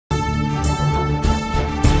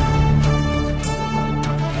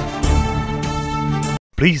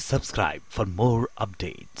Please subscribe for more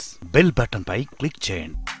updates. Bell button pi click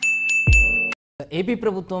చేయండి. AP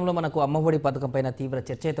ప్రభుత్వంలో మనకు అమ్మ ఒడి పథకం పైన తీవ్ర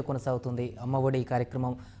చర్చ అయితే కొనసాగుతుంది. అమ్మ ఒడి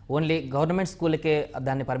కార్యక్రమం ఓన్లీ గవర్నమెంట్ స్కూళ్ళకే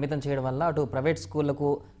దాన్ని పరిమితం చేయడం వల్ల అటు ప్రైవేట్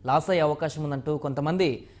స్కూళ్లకు లాస్ అయ్యే అవకాశం ఉందంటూ కొంతమంది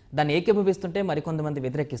దాన్ని ఏకీభవిస్తుంటే మరికొంతమంది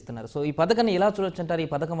వ్యతిరేకిస్తున్నారు. సో ఈ పథకాన్ని ఎలా చూడొచ్చు అంటారు? ఈ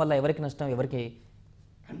పథకం వల్ల ఎవరికి నష్టం, ఎవరికి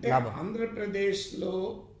లాభం? ఆంధ్రప్రదేశ్లో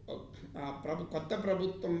కొత్త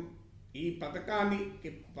ప్రభుత్వం ఈ పథకాన్ని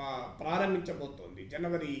ప్రారంభించబోతోంది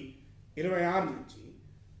జనవరి 26 నుంచి.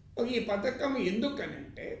 ఈ పథకం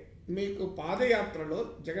ఎందుకనంటే మీకు పాదయాత్రలో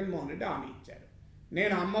జగన్మోహన్ రెడ్డి హామీ ఇచ్చారు,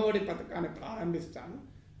 నేను అమ్మ ఒడి పథకాన్ని ప్రారంభిస్తాను,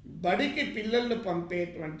 బడికి పిల్లలను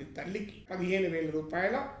పంపేటువంటి తల్లికి 15,000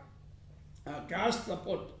 రూపాయల క్యాష్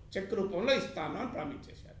సపోర్ట్ చెక్ రూపంలో ఇస్తాను అని ప్రామిస్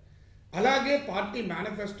చేశారు. అలాగే పార్టీ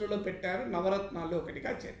మేనిఫెస్టోలో పెట్టారు, నవరత్నాలు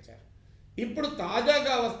ఒకటిగా చేర్చారు. ఇప్పుడు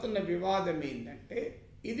తాజాగా వస్తున్న వివాదం ఏంటంటే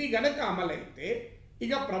ఇది గనక అమలైతే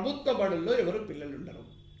ఇక ప్రభుత్వ బడుల్లో ఎవరు పిల్లలు ఉండరు.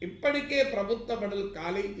 ఇప్పటికే ప్రభుత్వ బడులు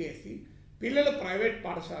ఖాళీ చేసి పిల్లలు ప్రైవేట్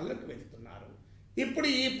పాఠశాలలకు వెళ్తున్నారు. ఇప్పుడు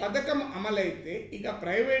ఈ పథకం అమలైతే ఇక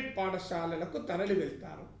ప్రైవేట్ పాఠశాలలకు తరలి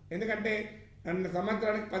వెళ్తారు. ఎందుకంటే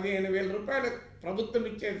సంవత్సరానికి 15,000 రూపాయలు ప్రభుత్వం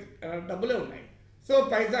ఇచ్చే డబ్బులే ఉన్నాయి. సో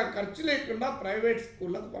పైసా ఖర్చు లేకుండా ప్రైవేట్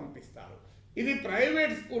స్కూళ్ళకు పంపిస్తారు. ఇది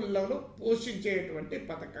ప్రైవేట్ స్కూళ్ళను పోషించేటువంటి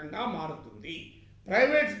పథకంగా మారుతుంది.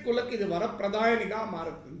 ప్రైవేట్ స్కూళ్ళకి ఇది వరప్రదాయనిగా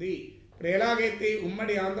మారుతుంది. ఇప్పుడు ఎలాగైతే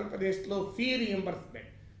ఉమ్మడి ఆంధ్రప్రదేశ్లో ఫీ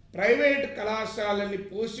రియంబర్స్మెంట్ ప్రైవేట్ కళాశాలని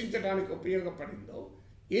పోషించడానికి ఉపయోగపడిందో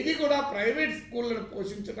ఇది కూడా ప్రైవేట్ స్కూళ్ళను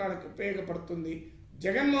పోషించడానికి ఉపయోగపడుతుంది.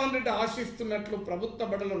 జగన్మోహన్ రెడ్డి ఆశిస్తున్నట్లు ప్రభుత్వ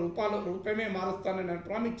బడుల రూపమే మారుస్తానని నేను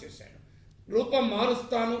ప్రామిస్ చేశాను. రూపం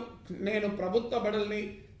మారుస్తాను, నేను ప్రభుత్వ బడుల్ని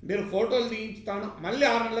మీరు ఫోటోలు తీయించుతాను, మళ్ళీ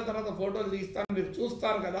 6 నెలల తర్వాత ఫోటోలు తీస్తాను, మీరు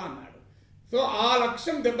చూస్తారు కదా అన్నాడు. సో ఆ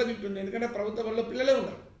లక్ష్యం దెబ్బతింటుంది. ఎందుకంటే ప్రభుత్వ బడుల్లో పిల్లలే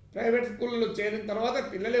ఉండరు, ప్రైవేట్ స్కూళ్ళలో చేరిన తర్వాత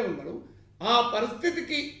పిల్లలే ఉండరు. ఆ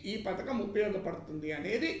పరిస్థితికి ఈ పథకం ఉపయోగపడుతుంది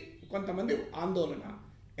అనేది కొంతమంది ఆందోళన.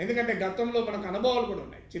 ఎందుకంటే గతంలో మనకు అనుభవాలు కూడా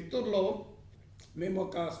ఉన్నాయి. చిత్తూరులో మేము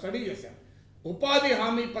ఒక స్టడీ చేశాం. ఉపాధి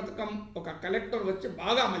హామీ పథకం ఒక కలెక్టర్ వచ్చి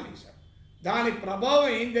బాగా అమలు చేశారు. దాని ప్రభావం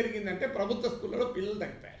ఏం జరిగిందంటే ప్రభుత్వ స్కూళ్ళలో పిల్లలు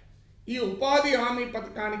తగ్గిపోయారు. ఈ ఉపాధి హామీ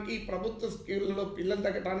పథకానికి ప్రభుత్వ స్కూళ్ళలో పిల్లలు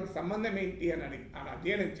తగ్గడానికి సంబంధం ఏంటి అని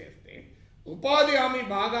అధ్యయనం చేస్తే ఉపాధి హామీ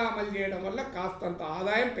బాగా అమలు చేయడం వల్ల కాస్తంత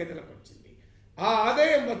ఆదాయం పేదలకు వచ్చింది. ఆ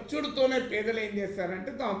ఆదాయం వచ్చుడుతోనే పేదలు ఏం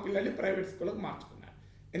చేశారంటే తమ పిల్లల్ని ప్రైవేట్ స్కూళ్ళకు మార్చుకున్నారు.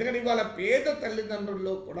 ఎందుకంటే ఇవాళ పేద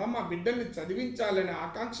తల్లిదండ్రుల్లో కూడా మా బిడ్డల్ని చదివించాలనే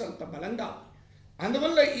ఆకాంక్ష అంత బలంగా ఉంది.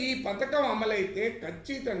 అందువల్ల ఈ పథకం అమలైతే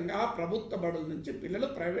ఖచ్చితంగా ప్రభుత్వ బడుల నుంచి పిల్లలు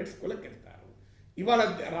ప్రైవేట్ స్కూళ్ళకి వెళ్తారు. ఇవాళ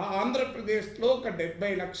ఆంధ్రప్రదేశ్లో ఒక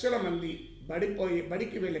 70 లక్షల మంది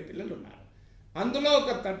బడికి వెళ్ళే పిల్లలు ఉన్నారు. అందులో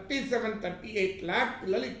ఒక 37-38 లాక్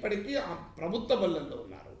పిల్లలు ఇప్పటికీ ప్రభుత్వ బడులలో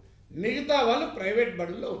ఉన్నారు. మిగతా వాళ్ళు ప్రైవేట్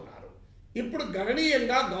బడుల్లో ఉన్నారు. ఇప్పుడు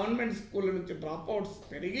గణనీయంగా గవర్నమెంట్ స్కూళ్ళ నుంచి డ్రాప్అవుట్స్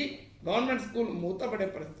పెరిగి గవర్నమెంట్ స్కూల్ మూతపడే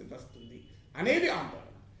పరిస్థితి వస్తుంది అనేది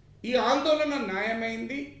ఆందోళన. ఈ ఆందోళన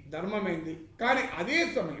న్యాయమైంది, ధర్మమైంది. కానీ అదే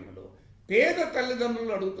సమయంలో పేద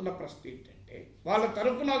తల్లిదండ్రులు అడుగుతున్న ప్రశ్న ఏంటంటే, వాళ్ళ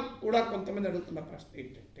తరఫున కూడా కొంతమంది అడుగుతున్న ప్రశ్న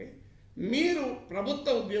ఏంటంటే, మీరు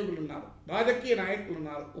ప్రభుత్వ ఉద్యోగులు ఉన్నారు, రాజకీయ నాయకులు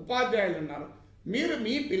ఉన్నారు, ఉపాధ్యాయులు ఉన్నారు, మీరు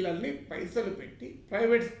మీ పిల్లల్ని పైసలు పెట్టి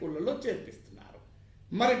ప్రైవేట్ స్కూళ్ళలో చేర్పిస్తున్నారు.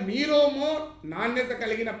 మరి మీరేమో నాణ్యత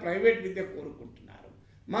కలిగిన ప్రైవేట్ విద్య కోరుకుంటున్నారు,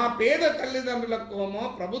 మా పేద తల్లిదండ్రులకేమో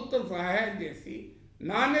ప్రభుత్వం సహాయం చేసి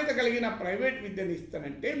నాణ్యత కలిగిన ప్రైవేట్ విద్యను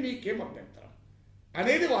ఇస్తానంటే మీకేం అభ్యంతరం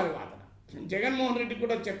అనేది వారి వాదన. జగన్మోహన్ రెడ్డి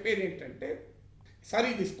కూడా చెప్పేది ఏంటంటే, సరే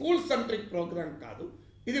ఇది స్కూల్ సెంట్రిక్ ప్రోగ్రాం కాదు,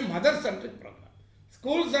 ఇది mother centric programme.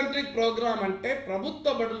 School centric programme అంటే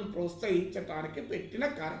ప్రభుత్వ బడులను ప్రోత్సహించడానికి పెట్టిన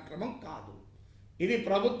కార్యక్రమం కాదు. ఇది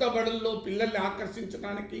ప్రభుత్వ బడుల్లో పిల్లల్ని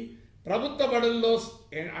ఆకర్షించడానికి, ప్రభుత్వ బడుల్లో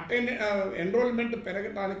ఎన్రోల్మెంట్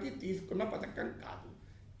పెరగడానికి తీసుకున్న పథకం కాదు.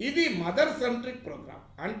 ఇది మదర్ సెంట్రిక్ ప్రోగ్రాం.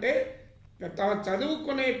 అంటే తమ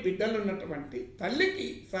చదువుకునే బిడ్డలు ఉన్నటువంటి తల్లికి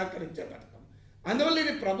సహకరించే పథకం. అందువల్ల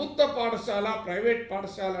ఇది ప్రభుత్వ పాఠశాల ప్రైవేట్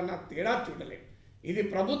పాఠశాల అన్న తేడా చూడలేము. ఇది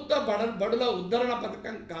ప్రభుత్వ బడుల ఉద్ధరణ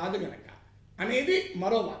పథకం కాదు గనక అనేది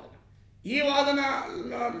మరో వాదన. ఈ వాదన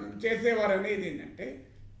చేసేవారు అనేది ఏంటంటే,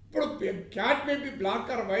 ఇప్పుడు cat may B block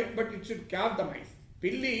are white but it should cap the mice.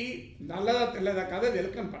 పిల్లి నల్లదా తెల్లదా కాదా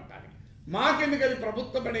వెలుకని పట్టాలి. మాకెందుకు అది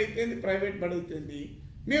ప్రభుత్వ బడి అయితేంది ప్రైవేట్ బడి అవుతుంది?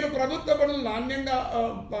 మీరు ప్రభుత్వ బడులు నాణ్యంగా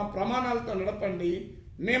ప్రమాణాలతో నడపండి,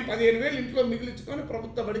 మేము 15,000 ఇంట్లో మిగిలించుకొని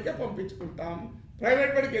ప్రభుత్వ బడికే పంపించుకుంటాం,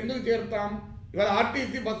 ప్రైవేట్ బడికి ఎందుకు చేరుతాం? ఇవాళ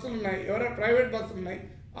ఆర్టీసీ బస్సులు ఉన్నాయి, ఎవరైనా ప్రైవేట్ బస్సులు ఉన్నాయి,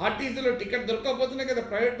 ఆర్టీసీలో టికెట్ దొరకకపోతున్నాయి కదా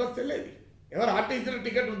ప్రైవేట్ బస్సు వెళ్ళేది. ఎవరు ఆర్టీసీలో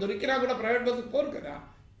టికెట్ దొరికినా కూడా ప్రైవేట్ బస్సు పోరు కదా.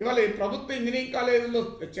 ఇవాళ ఈ ప్రభుత్వ ఇంజనీరింగ్ కాలేజీలో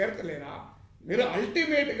చేరతలేరా? మీరు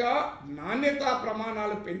అల్టిమేట్గా నాణ్యతా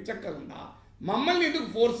ప్రమాణాలు పెంచకుండా మమ్మల్ని ఎందుకు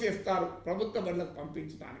ఫోర్స్ చేస్తారు ప్రభుత్వ బడులకు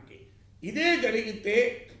పంపించడానికి? ఇదే జరిగితే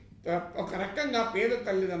ఒక రకంగా పేద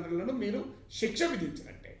తల్లిదండ్రులను మీరు శిక్ష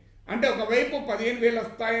విధించినట్టే. అంటే ఒకవైపు 15,000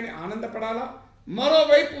 వస్తాయని ఆనందపడాలా,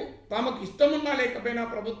 మరోవైపు తమకు ఇష్టమున్నా లేకపోయినా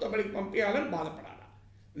ప్రభుత్వ బడికి పంపించాలని బాధపడాలా.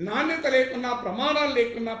 నాణ్యత లేకున్నా, ప్రమాణాలు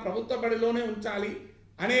లేకున్నా ప్రభుత్వ బడిలోనే ఉంచాలి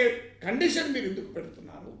అనే కండిషన్ మీరు ఎందుకు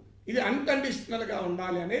పెడుతున్నారు? ఇది అన్కండిషనల్గా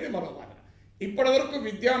ఉండాలి అనేది మరో వాదన. ఇప్పటివరకు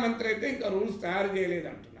విద్యామంత్రి అయితే ఇంకా రూల్స్ తయారు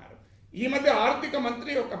చేయలేదంటున్నారు. ఈ మధ్య ఆర్థిక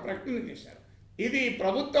మంత్రి ఒక ప్రకటన చేశారు, ఇది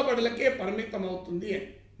ప్రభుత్వ బడులకే పరిమితం అవుతుంది అని.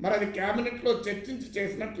 మరి అది క్యాబినెట్లో చర్చించి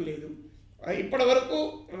చేసినట్లు లేదు. ఇప్పటి వరకు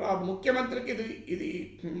ముఖ్యమంత్రికి ఇది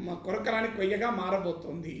కొరకరాని కొయ్యగా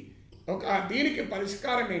మారబోతోంది. దీనికి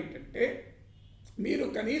పరిష్కారం ఏంటంటే మీరు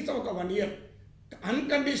కనీసం ఒక 1 year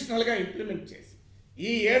అన్కండిషనల్గా ఇంప్లిమెంట్ చేసి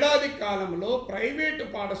ఈ ఏడాది కాలంలో ప్రైవేటు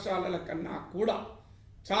పాఠశాలల కన్నా కూడా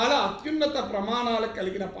చాలా అత్యున్నత ప్రమాణాలు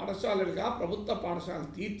కలిగిన పాఠశాలలుగా ప్రభుత్వ పాఠశాలలు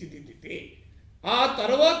తీర్చిదిద్దితే ఆ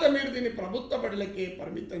తర్వాత మీరు దీన్ని ప్రభుత్వ బడులకే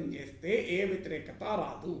పరిమితం చేస్తే ఏ వ్యతిరేకత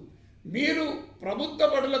రాదు. మీరు ప్రభుత్వ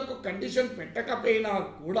బడులకు కండిషన్ పెట్టకపోయినా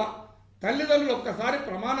కూడా తల్లిదండ్రులు ఒక్కసారి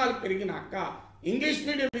ప్రమాణాలు పెరిగినాక ఇంగ్లీష్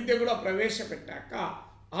మీడియం విద్య కూడా ప్రవేశపెట్టాక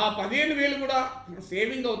ఆ 15,000 కూడా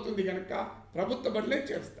సేవింగ్ అవుతుంది కనుక ప్రభుత్వ బడులే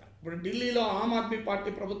చేస్తారు. ఇప్పుడు ఢిల్లీలో ఆమ్ ఆద్మీ పార్టీ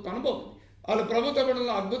ప్రభుత్వ అనుభవం, వాళ్ళు ప్రభుత్వ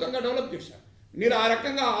బడులను అద్భుతంగా డెవలప్ చేశారు. మీరు ఆ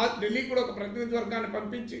రకంగా ఢిల్లీకి కూడా ఒక ప్రతినిధి వర్గాన్ని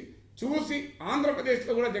పంపించి చూసి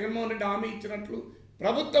ఆంధ్రప్రదేశ్లో కూడా జగన్మోహన్ రెడ్డి హామీ ఇచ్చినట్లు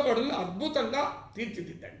ప్రభుత్వ బడులను అద్భుతంగా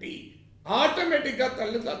తీర్చిదిద్దండి. ఆటోమేటిక్గా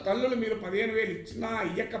తల్లులు మీరు 15,000 ఇచ్చినా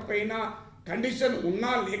ఇవ్వకపోయినా కండిషన్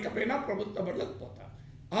ఉన్నా లేకపోయినా ప్రభుత్వ బడులకు పోతారు.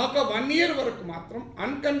 ఒక 1 year వరకు మాత్రం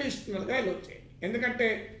అన్కండిషనల్గా ఇలా చేయండి. ఎందుకంటే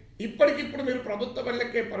ఇప్పటికిప్పుడు మీరు ప్రభుత్వ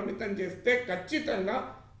బడులకే పరిమితం చేస్తే ఖచ్చితంగా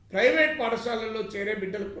ప్రైవేట్ పాఠశాలల్లో చేరే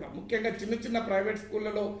బిడ్డలు కూడా, ముఖ్యంగా చిన్న చిన్న ప్రైవేట్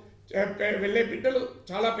స్కూళ్ళలో వెళ్ళే బిడ్డలు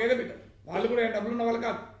చాలా పేద బిడ్డలు, వాళ్ళు కూడా డబ్బులు ఉన్న వాళ్ళు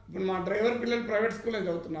కాదు. ఇప్పుడు మా డ్రైవర్ పిల్లలు ప్రైవేట్ స్కూల్లో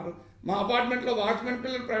చదువుతున్నారు, మా అపార్ట్మెంట్లో వాచ్మెన్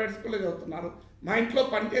పిల్లలు ప్రైవేట్ స్కూల్లో చదువుతున్నారు, మా ఇంట్లో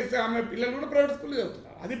పనిచేసే ఆమె పిల్లలు కూడా ప్రైవేట్ స్కూల్లో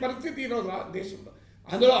చదువుతున్నారు. అది పరిస్థితి ఈరోజు దేశంలో.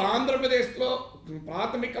 అందులో ఆంధ్రప్రదేశ్లో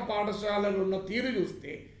ప్రాథమిక పాఠశాలలు ఉన్న తీరు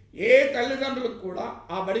చూస్తే ఏ తల్లిదండ్రులకు కూడా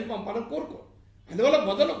ఆ బడికి పంపాలని కోరుకోరు. అందువల్ల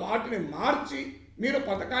మొదలు వాటిని మార్చి మీరు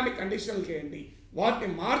పథకాన్ని కండిషనల్ చేయండి. వాటిని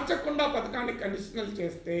మార్చకుండా పథకాన్ని కండిషనల్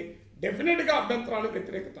చేస్తే డెఫినెట్గా అభ్యంతరాలు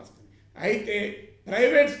వ్యతిరేకత వస్తుంది. అయితే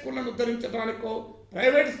ప్రైవేట్ స్కూళ్ళను ఉద్ధరించడానికో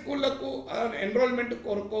ప్రైవేట్ స్కూళ్లకు ఎన్రోల్మెంట్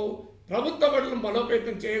కొరకో ప్రభుత్వ బడులను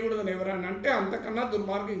బలోపేతం చేయకూడదని ఎవరైనా అంటే అంతకన్నా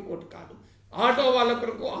దుర్మార్గం ఇంకోటి కాదు. ఆటో వాళ్ళ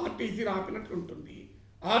కొరకు ఆర్టీసీని ఆపినట్లు ఉంటుంది.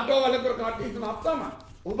 ఆటో వాళ్ళ కొరకు ఆర్టీసీని ఆపుతామా?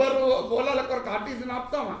 ఉబర్ ఓలాల కొరకు ఆర్టీసీని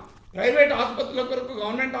ఆపుతామా? ప్రైవేట్ ఆసుపత్రుల కొరకు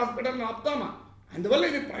గవర్నమెంట్ హాస్పిటల్ని ఆపుతామా? అందువల్ల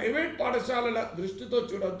ఇది ప్రైవేట్ పాఠశాలల దృష్టితో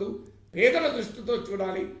చూడొద్దు, పేదల దృష్టితో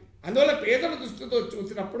చూడాలి. అందువల్ల పేదల దృష్టితో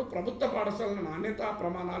చూసినప్పుడు ప్రభుత్వ పాఠశాలల నాణ్యతా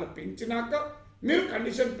ప్రమాణాలు పెంచినాక మీరు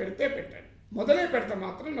కండిషన్ పెడితే పెట్టండి. మొదలే పెడితే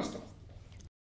మాత్రం నష్టం వస్తుంది.